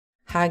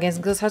Hi guys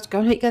and girls, how's it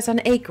going? Hope you guys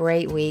had a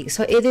great week.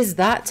 So it is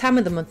that time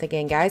of the month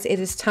again, guys. It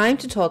is time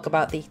to talk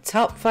about the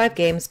top 5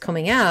 games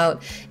coming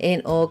out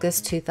in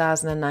August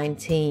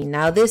 2019.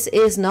 Now this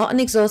is not an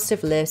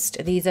exhaustive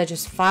list. These are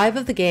just 5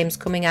 of the games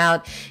coming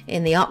out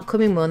in the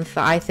upcoming month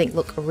that I think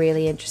look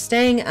really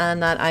interesting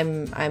and that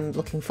I'm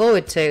looking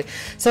forward to.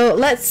 So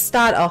let's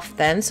start off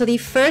then. So the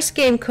first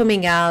game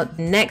coming out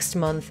next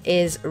month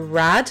is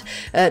Rad.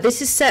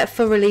 This is set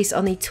for release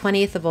on the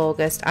 20th of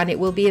August and it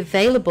will be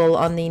available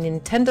on the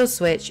Nintendo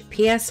Switch,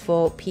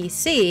 PS4,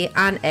 PC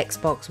and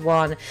Xbox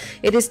One.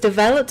 It is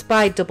developed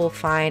by Double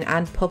Fine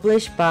and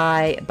published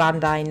by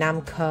Bandai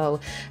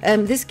Namco.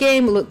 This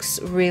game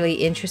looks really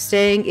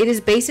interesting. It is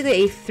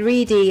basically a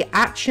 3D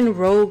action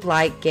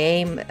roguelike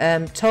game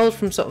told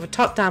from sort of a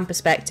top-down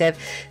perspective,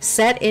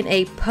 set in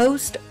a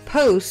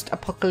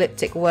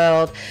post-apocalyptic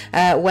world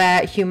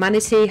where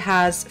humanity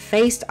has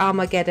faced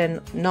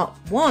Armageddon not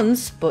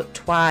once but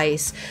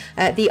twice.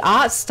 The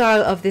art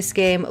style of this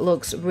game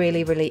looks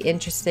really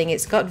interesting.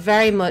 It's got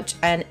very much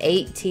an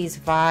 80s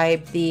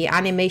vibe. The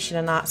animation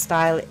and art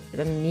style,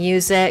 the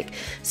music,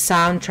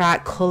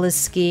 soundtrack, color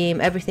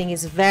scheme, everything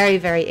is very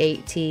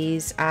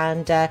 80s,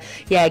 and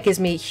yeah, it gives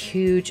me a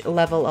huge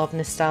level of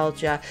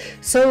nostalgia.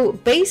 So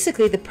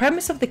basically the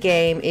premise of the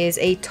game is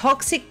a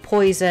toxic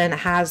poison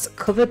has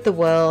covered the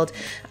world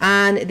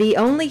and the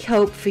only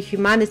hope for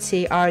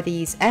humanity are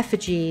these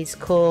effigies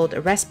called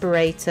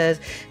respirators,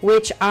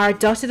 which are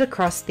dotted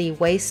across the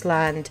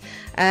wasteland.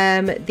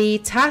 The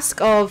task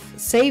of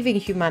saving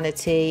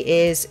humanity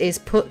is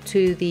put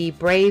to the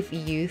brave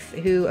youth,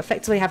 who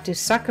effectively have to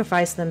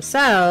sacrifice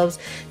themselves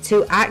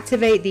to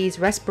activate these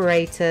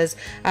respirators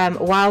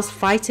whilst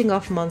fighting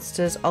off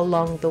monsters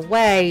along the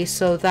way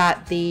so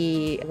that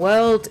the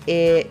world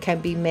can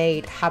be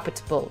made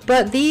habitable.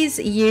 But these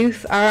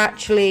youth are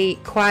actually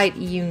quite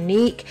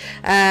unique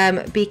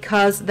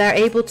because they're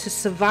able to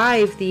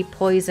survive the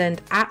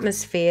poisoned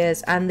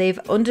atmospheres, and they've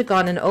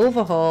undergone an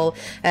overhaul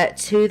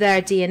to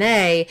their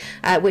DNA,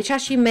 which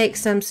actually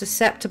makes them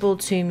susceptible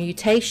to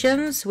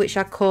mutations which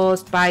are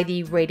caused by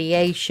the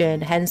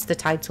radiation, hence the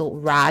title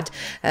Rad,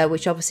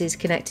 which obviously is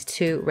connected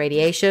to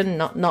radiation,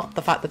 not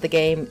the fact that the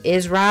game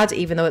is rad,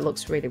 even though it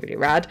looks really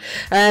rad.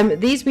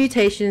 These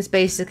mutations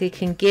basically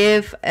can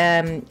give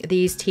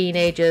these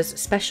teenagers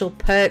special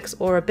perks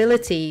or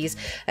abilities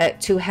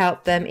to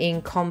help them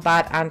in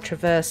combat and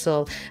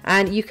traversal,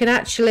 and you can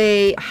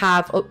actually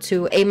have up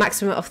to a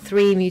maximum of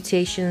 3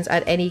 mutations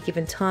at any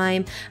given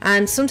time,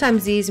 and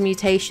sometimes these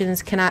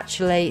mutations can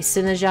actually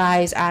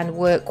synergize and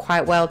work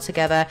quite well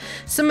together.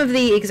 Some of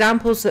the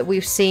examples that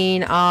we've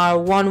seen are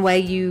one where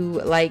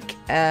you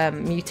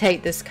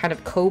mutate this kind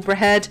of cobra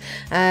head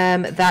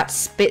that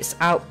spits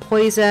out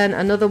poison,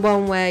 another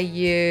one where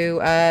you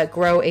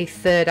grow a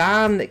third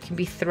arm that can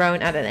be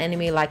thrown at an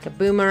enemy like a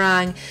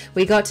boomerang.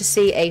 We got to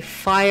see a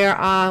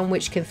firearm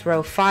which can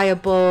throw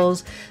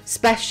fireballs,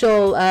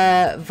 special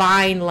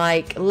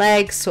vine-like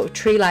legs, sort of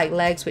tree-like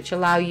legs, which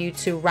allow you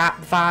to wrap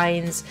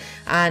vines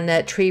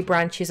and tree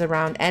branches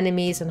around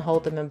enemies and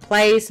hold them in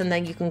place, and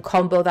then you can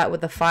combo that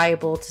with a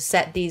fireball to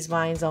set these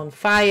vines on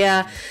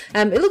fire.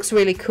 It looks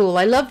really cool.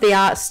 I love the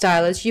art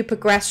style. As you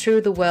progress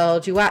through the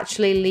world, you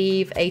actually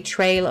leave a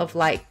trail of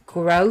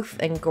growth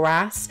and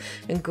grass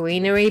and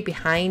greenery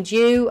behind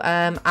you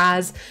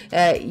as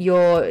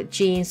your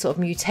genes sort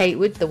of mutate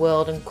with the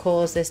world and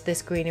cause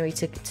this greenery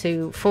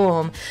to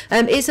form.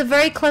 It's a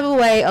very clever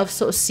way of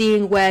sort of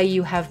seeing where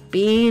you have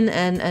been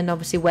and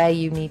obviously where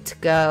you need to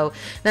go.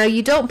 Now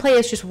you don't play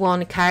as just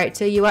one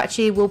character, you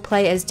actually will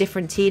play as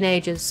different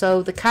teenagers,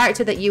 so the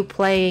character that you're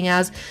playing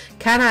as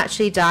can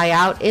actually die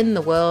out in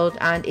the world,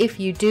 and if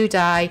you do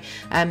die,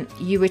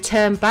 you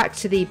return back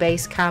to the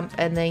base camp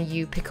and then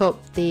you pick up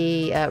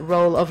the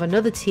role of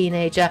another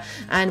teenager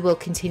and will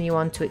continue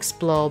on to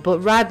explore. But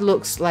Rad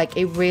looks like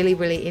a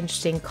really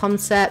interesting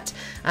concept,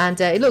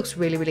 and it looks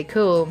really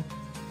cool.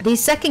 The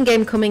second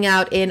game coming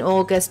out in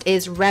August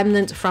is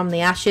Remnant from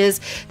the Ashes.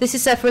 This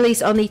is set for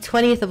release on the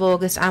 20th of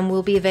August and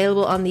will be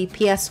available on the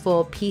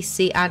PS4,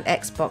 PC and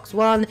Xbox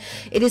One.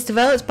 It is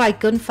developed by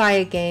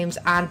Gunfire Games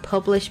and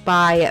published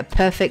by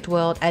Perfect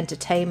World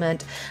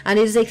Entertainment, and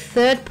it is a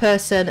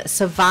third-person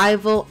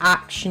survival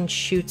action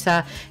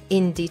shooter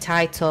indie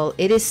title.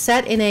 It is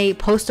set in a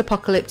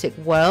post-apocalyptic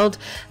world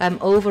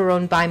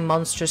overrun by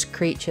monstrous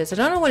creatures. I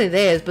don't know what it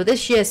is, but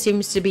this year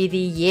seems to be the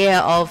year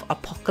of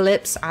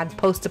apocalypse and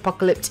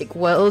post-apocalyptic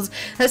worlds.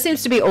 That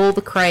seems to be all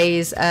the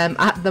craze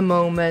at the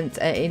moment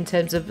in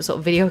terms of sort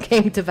of video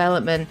game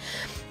development.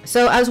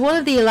 So as one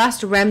of the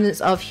last remnants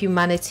of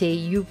humanity,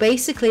 you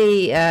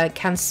basically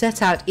can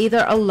set out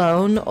either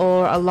alone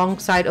or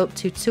alongside up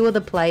to 2 other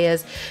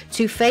players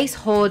to face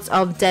hordes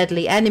of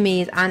deadly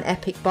enemies and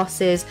epic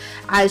bosses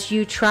as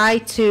you try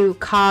to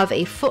carve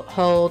a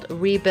foothold,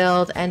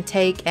 rebuild and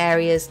take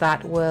areas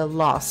that were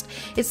lost.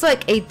 It's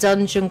like a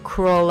dungeon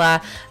crawler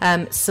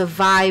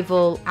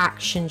survival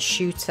action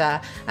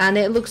shooter, and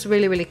it looks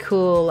really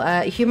cool.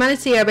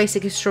 Humanity are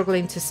basically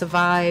struggling to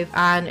survive,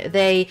 and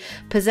they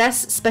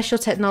possess special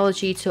technology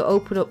technology to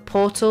open up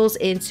portals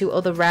into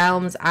other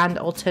realms and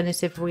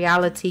alternative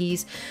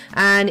realities,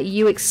 and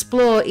you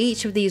explore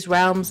each of these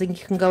realms, and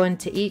you can go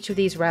into each of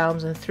these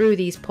realms and through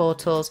these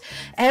portals.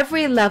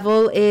 Every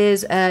level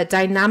is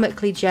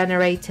dynamically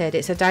generated.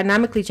 It's a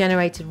dynamically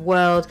generated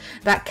world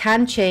that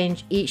can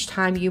change each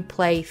time you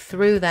play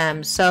through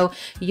them. So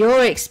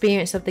your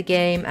experience of the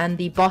game and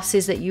the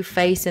bosses that you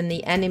face and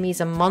the enemies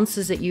and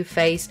monsters that you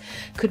face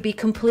could be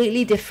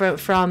completely different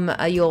from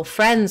your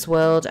friend's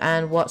world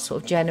and what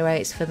sort of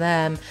generates for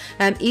them.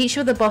 Each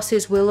of the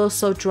bosses will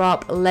also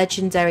drop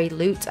legendary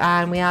loot,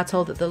 and we are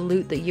told that the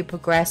loot that you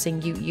progress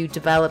and you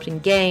develop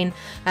and gain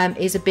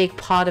is a big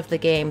part of the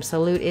game.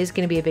 So loot is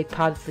going to be a big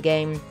part of the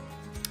game.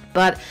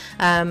 But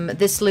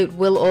this loot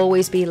will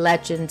always be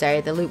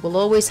legendary. The loot will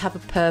always have a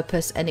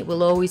purpose, and it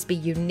will always be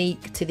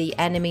unique to the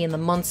enemy and the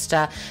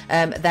monster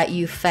that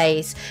you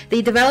face.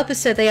 The developers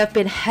said they have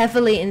been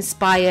heavily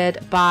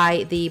inspired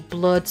by the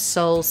Blood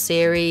Soul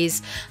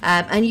series,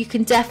 and you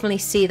can definitely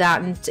see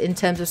that in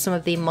terms of some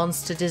of the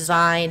monster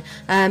design.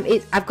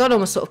 I've got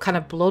almost sort of kind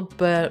of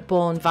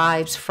Bloodborne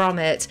vibes from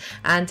it,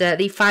 and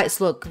the fights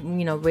look,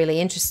 you know,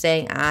 really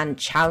interesting and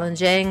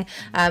challenging,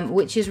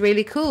 which is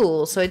really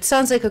cool. So it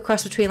sounds like a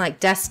cross between like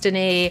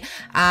Destiny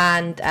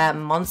and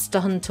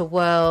Monster Hunter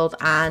World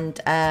and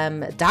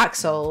Dark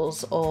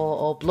Souls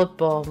or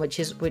Bloodborne, which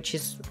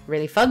is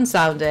really fun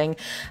sounding.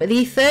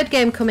 The third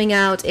game coming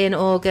out in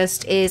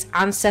August is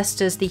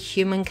Ancestors: The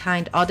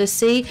Humankind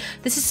Odyssey.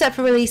 This is set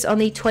for release on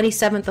the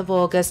 27th of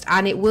August,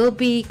 and it will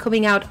be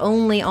coming out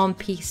only on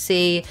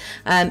PC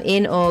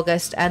in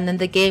August, and then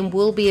the game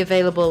will be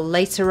available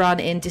later on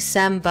in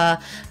December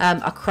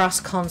across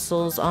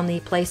consoles on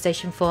the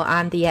PlayStation 4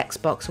 and the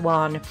Xbox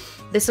One.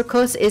 This, of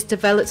course, is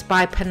developed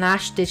by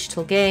Panache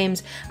Digital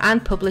Games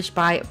and published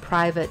by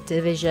Private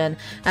Division.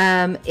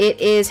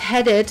 It is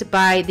headed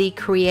by the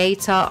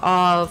creator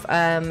of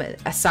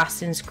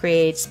Assassin's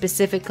Creed,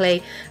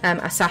 specifically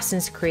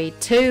Assassin's Creed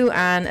 2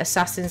 and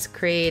Assassin's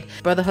Creed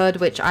Brotherhood,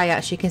 which I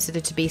actually consider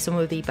to be some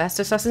of the best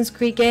Assassin's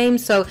Creed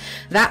games. So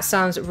that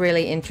sounds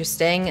really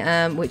interesting,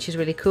 which is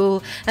really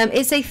cool.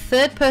 It's a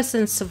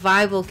third-person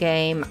survival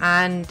game,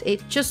 and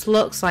it just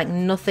looks like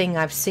nothing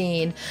I've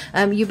seen.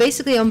 You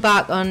basically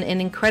embark on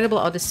an incredible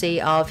odyssey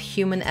of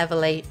human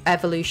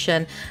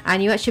evolution,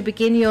 and you actually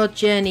begin your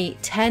journey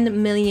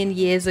 10 million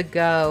years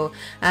ago.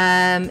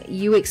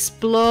 You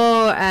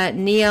explore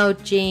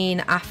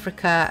Neogene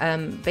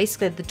Africa,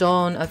 basically the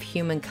dawn of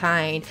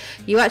humankind.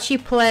 You actually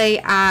play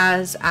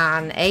as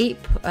an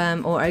ape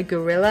or a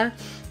gorilla.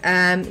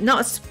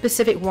 Not a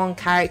specific one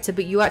character,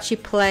 but you actually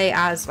play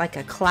as like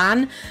a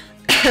clan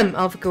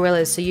of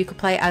gorillas. So you could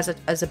play as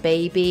a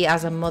baby,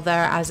 as a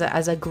mother, as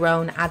a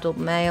grown adult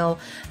male,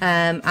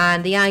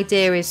 and the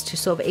idea is to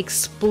sort of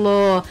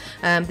explore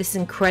this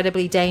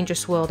incredibly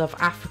dangerous world of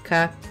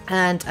Africa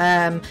and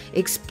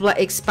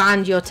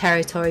expand your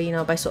territory, you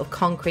know, by sort of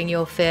conquering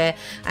your fear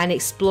and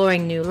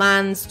exploring new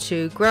lands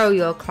to grow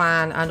your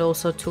clan, and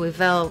also to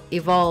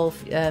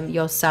evolve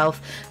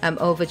yourself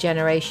over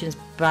generations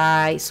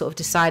by sort of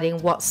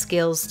deciding what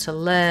skills to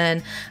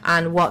learn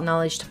and what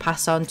knowledge to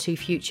pass on to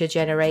future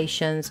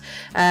generations.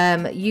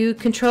 You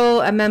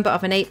control a member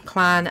of an ape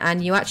clan,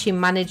 and you actually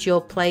manage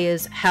your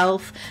players'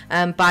 health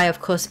by,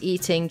 of course,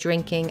 eating,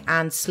 drinking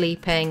and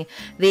sleeping.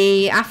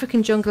 The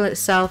African jungle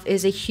itself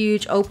is a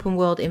huge open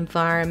world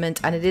environment,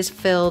 and it is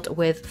filled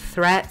with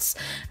threats.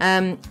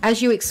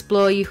 As you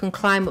explore, you can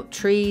climb up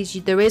trees.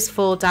 There is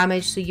fall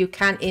damage, so you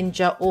can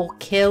injure or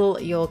kill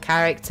your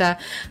character,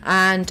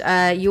 and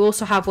you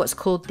also have what's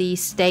called the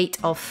state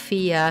of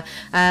fear,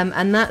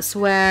 and that's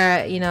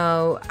where, you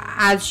know,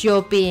 as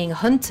you're being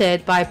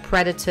hunted by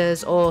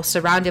predators or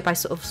surrounded by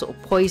sort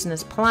of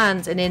poisonous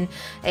plants and in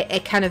a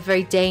kind of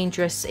very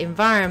dangerous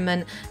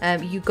environment,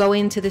 you go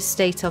into this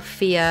state of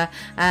fear,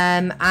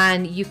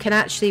 and you can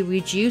actually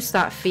reduce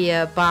that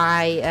fear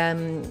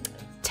by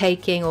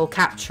taking or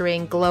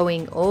capturing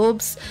glowing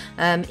orbs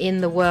in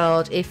the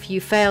world. If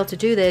you fail to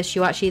do this,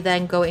 you actually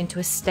then go into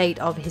a state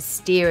of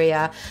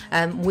hysteria,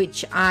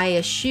 which I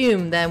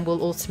assume then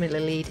will ultimately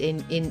lead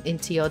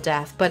into your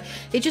death. But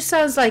it just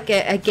sounds like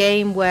a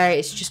game where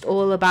it's just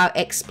all about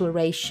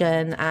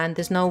exploration, and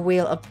there's no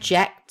real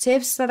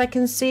objectives that I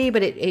can see,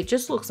 but it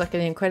just looks like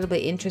an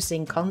incredibly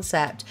interesting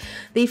concept.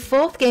 The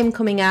fourth game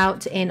coming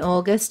out in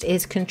August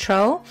is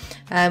Control,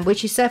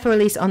 which is set for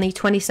release on the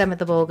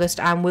 27th of August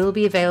and will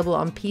be available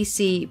on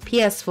PC,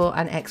 PS4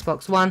 and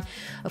Xbox One.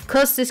 Of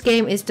course, this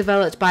game is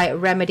developed by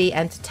Remedy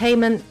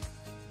Entertainment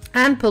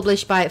and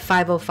published by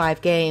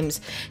 505 Games.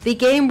 The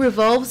game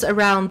revolves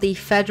around the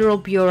Federal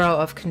Bureau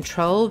of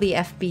Control, the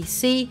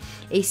FBC,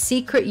 a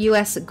secret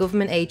US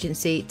government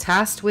agency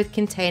tasked with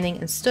containing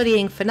and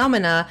studying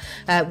phenomena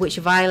which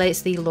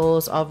violates the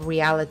laws of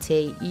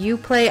reality. You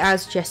play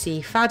as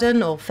Jesse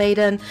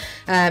Faden,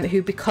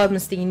 who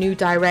becomes the new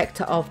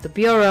director of the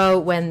Bureau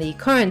when the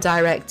current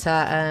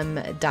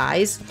director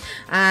dies,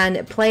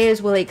 and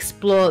players will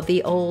explore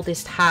the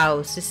oldest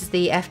house. This is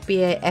the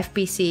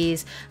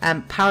FBC's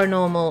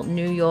paranormal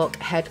fictional New York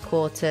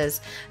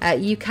headquarters.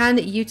 You can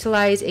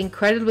utilize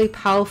incredibly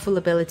powerful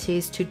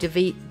abilities to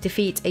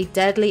defeat a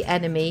deadly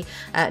enemy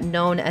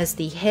known as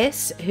the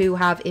Hiss, who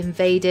have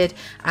invaded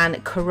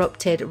and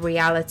corrupted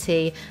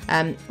reality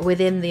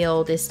within the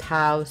oldest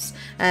house.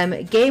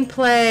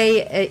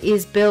 Gameplay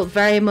is built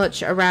very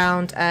much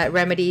around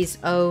Remedy's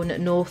own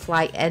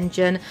Northlight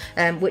engine,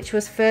 which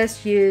was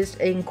first used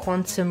in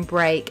Quantum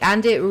Break,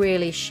 and it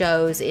really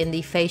shows in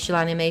the facial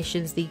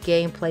animations, the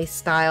gameplay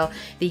style,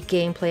 the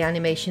gameplay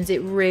animations.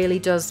 It really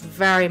does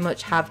very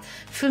much have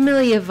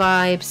familiar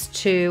vibes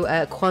to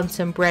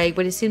Quantum Break,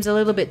 but it seems a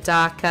little bit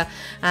darker,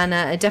 and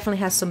it definitely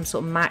has some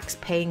sort of Max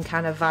Payne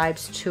kind of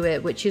vibes to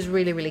it, which is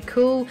really, really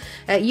cool.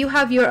 You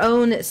have your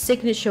own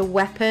signature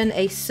weapon,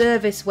 a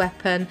service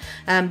weapon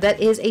that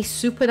is a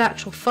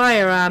supernatural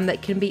firearm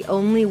that can be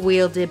only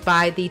wielded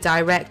by the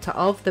director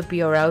of the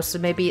bureau, so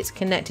maybe it's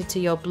connected to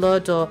your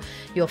blood or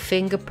your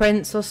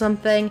fingerprints or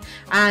something.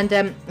 And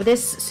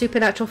this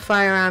supernatural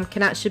firearm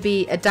can actually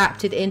be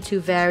adapted into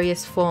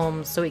various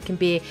forms, so it can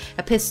be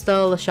a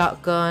pistol, a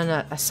shotgun,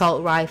 an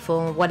assault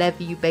rifle,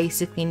 whatever you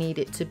basically need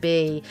it to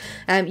be.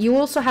 You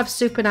also have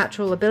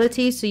supernatural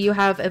abilities, so you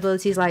have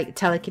abilities like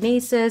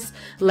telekinesis,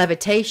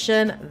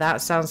 levitation.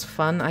 That sounds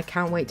fun, I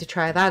can't wait to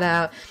try that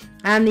out.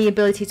 And the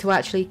ability to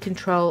actually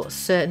control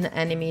certain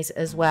enemies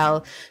as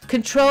well.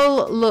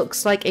 Control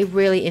looks like a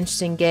really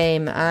interesting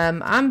game.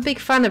 I'm a big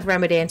fan of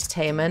Remedy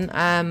Entertainment.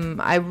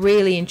 I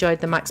really enjoyed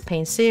the Max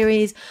Payne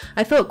series.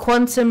 I thought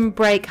Quantum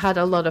Break had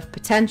a lot of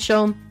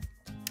potential.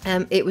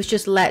 It was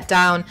just let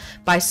down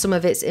by some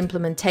of its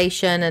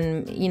implementation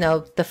and, you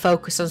know, the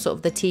focus on sort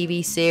of the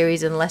TV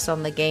series and less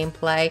on the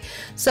gameplay.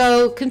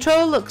 So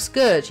Control looks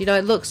good, you know,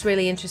 it looks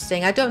really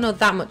interesting. I don't know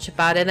that much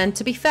about it, and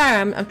to be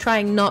fair, I'm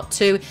trying not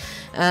to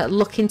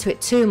look into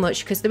it too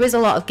much, because there is a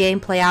lot of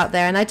gameplay out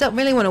there and I don't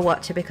really want to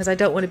watch it because I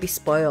don't want to be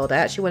spoiled. I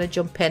actually want to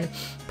jump in,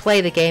 play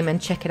the game and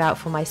check it out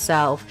for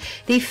myself.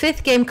 The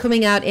 5th game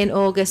coming out in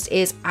August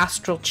is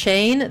Astral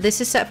Chain.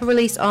 This is set for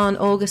release on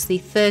August the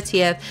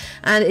 30th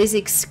and is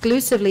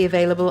exclusively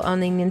available on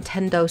the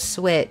Nintendo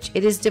Switch.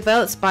 It is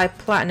developed by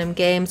Platinum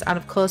Games and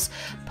of course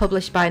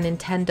published by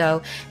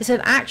Nintendo. It's an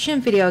action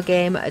video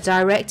game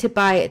directed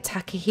by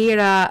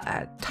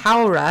Takahira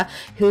Taura,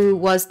 who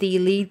was the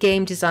lead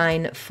game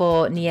design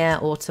for Nier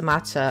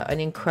Automata,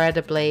 an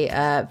incredibly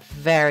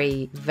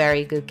very,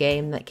 very good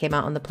game that came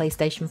out on the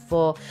PlayStation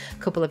 4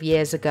 a couple of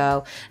years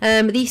ago.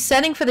 The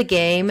setting for the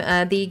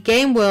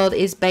game world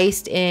is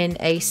based in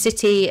a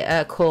city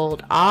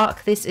called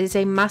Ark. This is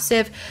a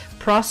massive,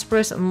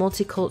 prosperous,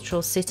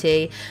 multicultural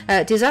city.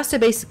 Disaster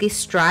basically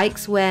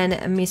strikes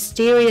when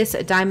mysterious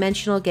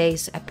dimensional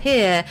gates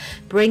appear,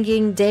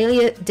 bringing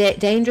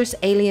dangerous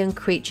alien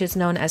creatures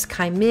known as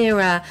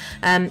Chimera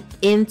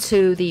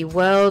into the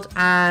world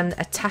and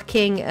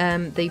attacking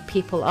the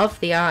people of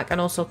the Ark, and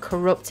also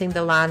corrupting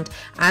the land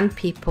and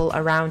people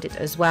around it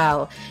as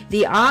well.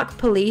 The Ark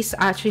police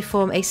actually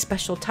form a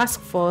special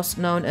task force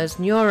known as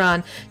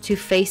Neuron to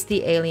face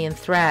the alien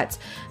threat.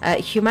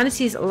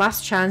 Humanity's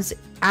last chance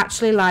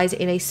actually lies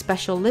in a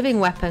special living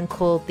weapon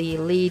called the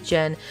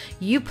Legion.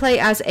 You play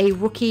as a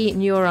rookie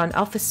Neuron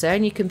officer,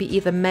 and you can be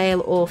either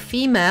male or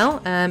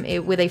female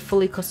with a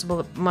fully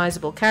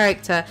customizable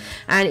character,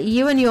 and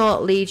you and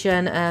your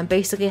Legion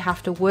basically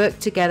have to work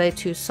together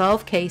to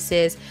solve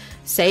cases,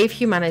 save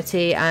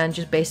humanity, and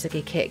just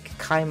basically kick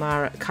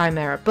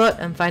Chimera butt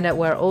and find out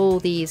where all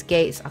these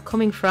gates are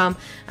coming from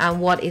and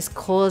what is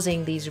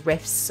causing these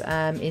rifts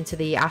into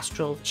the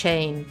astral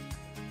chain.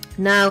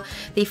 Now,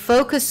 the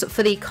focus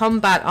for the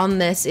combat on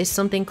this is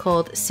something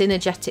called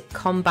synergetic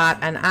combat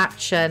and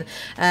action,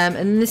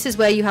 and this is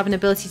where you have an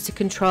ability to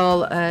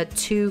control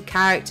 2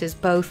 characters,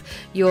 both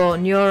your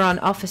Neuron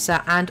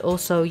officer and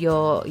also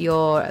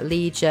your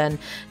Legion.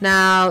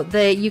 Now,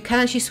 you can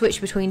actually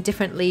switch between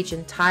different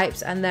Legion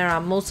types, and there are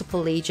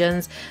multiple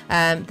Legions.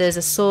 There's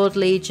a sword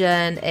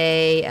Legion,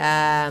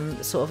 a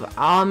sort of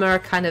armor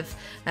kind of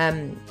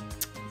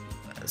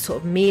sort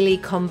of melee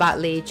combat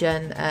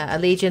Legion, a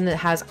Legion that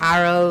has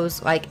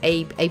arrows, like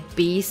a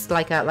beast,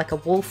 like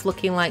a wolf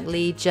looking like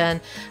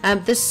Legion.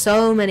 There's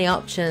so many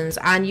options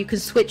and you can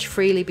switch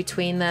freely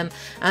between them,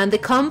 and the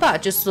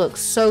combat just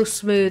looks so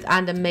smooth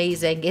and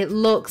amazing. It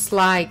looks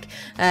like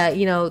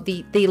you know,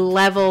 the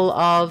level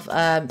of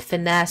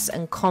finesse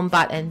and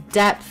combat and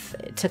depth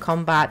to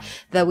combat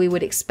that we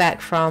would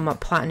expect from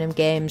Platinum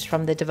Games,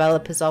 from the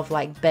developers of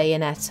like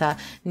Bayonetta,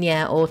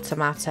 Nier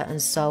Automata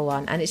and so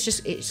on. And it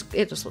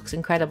just looks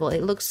incredible.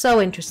 It looks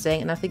so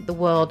interesting, and I think the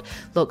world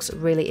looks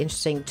really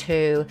interesting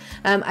too.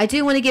 I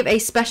do want to give a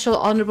special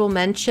honorable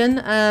mention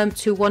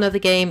to one other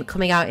game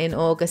coming out in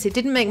August. It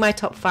didn't make my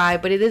top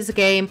 5, but it is a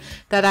game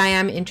that I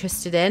am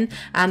interested in,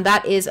 and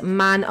that is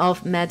Man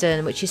of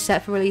Medan, which is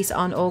set for release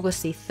on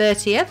August the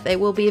 30th. It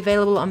will be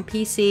available on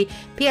PC,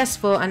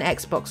 PS4 and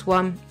Xbox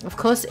One. Of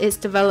course, it's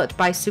developed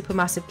by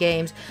Supermassive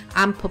Games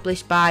and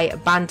published by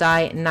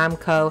Bandai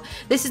Namco.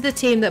 This is the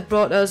team that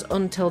brought us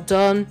Until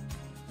Dawn,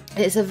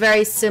 It's a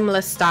very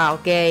similar style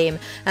game.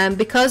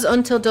 Because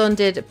Until Dawn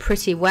did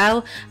pretty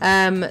well,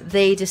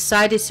 they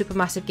decided,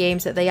 Supermassive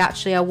Games, that they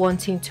actually are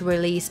wanting to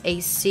release a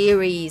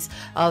series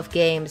of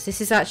games.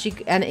 This is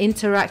actually an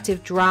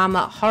interactive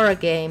drama horror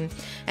game,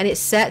 and it's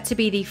set to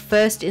be the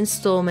first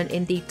installment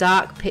in the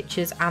Dark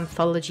Pictures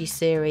anthology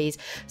series.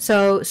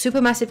 So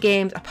Supermassive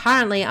Games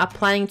apparently are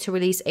planning to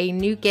release a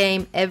new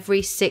game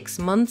every 6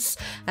 months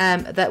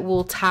that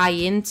will tie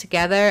in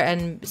together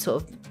and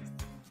sort of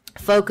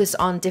focus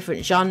on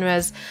different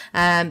genres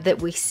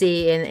that we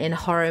see in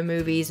horror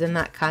movies and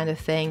that kind of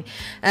thing.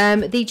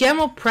 The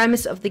general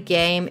premise of the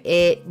game,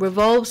 it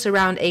revolves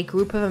around a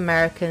group of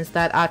Americans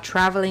that are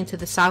traveling to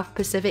the South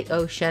Pacific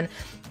Ocean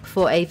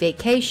for a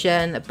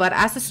vacation, but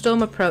as the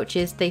storm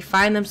approaches, they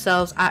find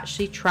themselves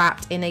actually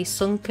trapped in a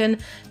sunken,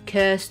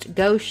 cursed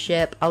ghost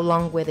ship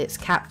along with its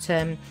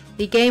captain.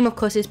 The game, of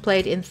course, is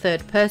played in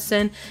third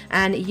person,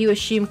 and you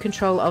assume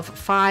control of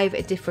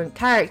 5 different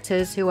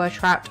characters who are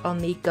trapped on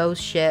the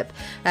ghost ship.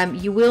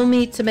 You will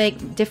need to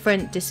make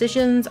different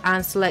decisions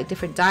and select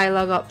different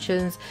dialogue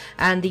options,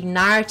 and the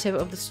narrative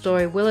of the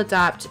story will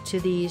adapt to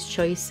these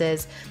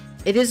choices.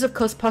 It is, of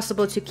course,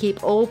 possible to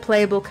keep all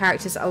playable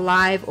characters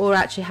alive or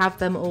actually have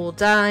them all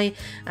die,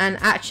 and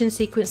action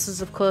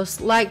sequences, of course,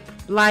 like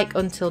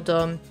Until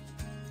Dawn,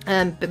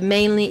 but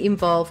mainly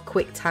involve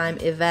quick time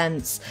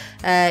events.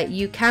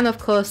 You can, of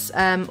course,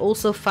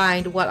 also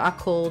find what are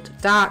called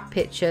dark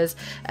pictures,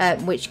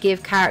 which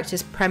give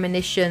characters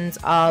premonitions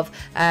of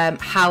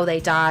how they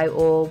die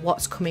or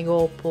what's coming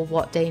up or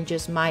what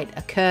dangers might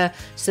occur,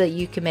 so that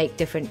you can make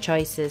different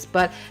choices.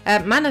 But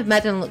Man of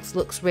Medan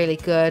looks really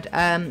good.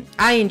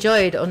 I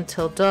enjoyed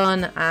Until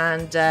Dawn,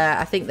 and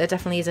I think there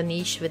definitely is a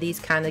niche for these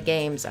kind of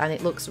games, and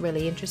it looks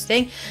really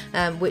interesting,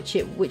 which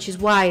is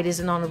why it is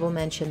an honorable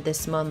mention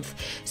this month.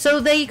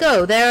 So there you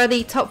go. There are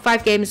the top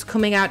 5 games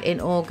coming out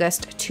in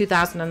August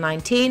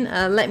 2019.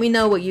 Let me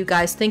know what you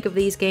guys think of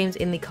these games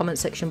in the comment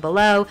section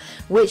below.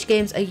 Which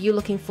games are you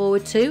looking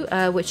forward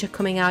to, which are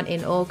coming out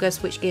in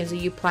August? Which games are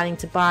you planning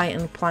to buy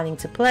and planning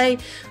to play?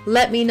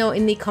 Let me know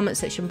in the comment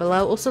section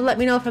below. Also, let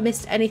me know if I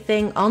missed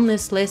anything on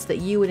this list that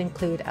you would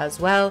include as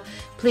well.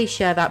 Please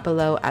share that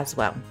below as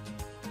well.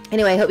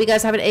 Anyway, hope you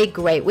guys are having a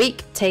great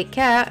week. Take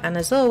care, and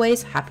as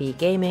always, happy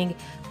gaming.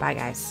 Bye,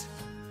 guys.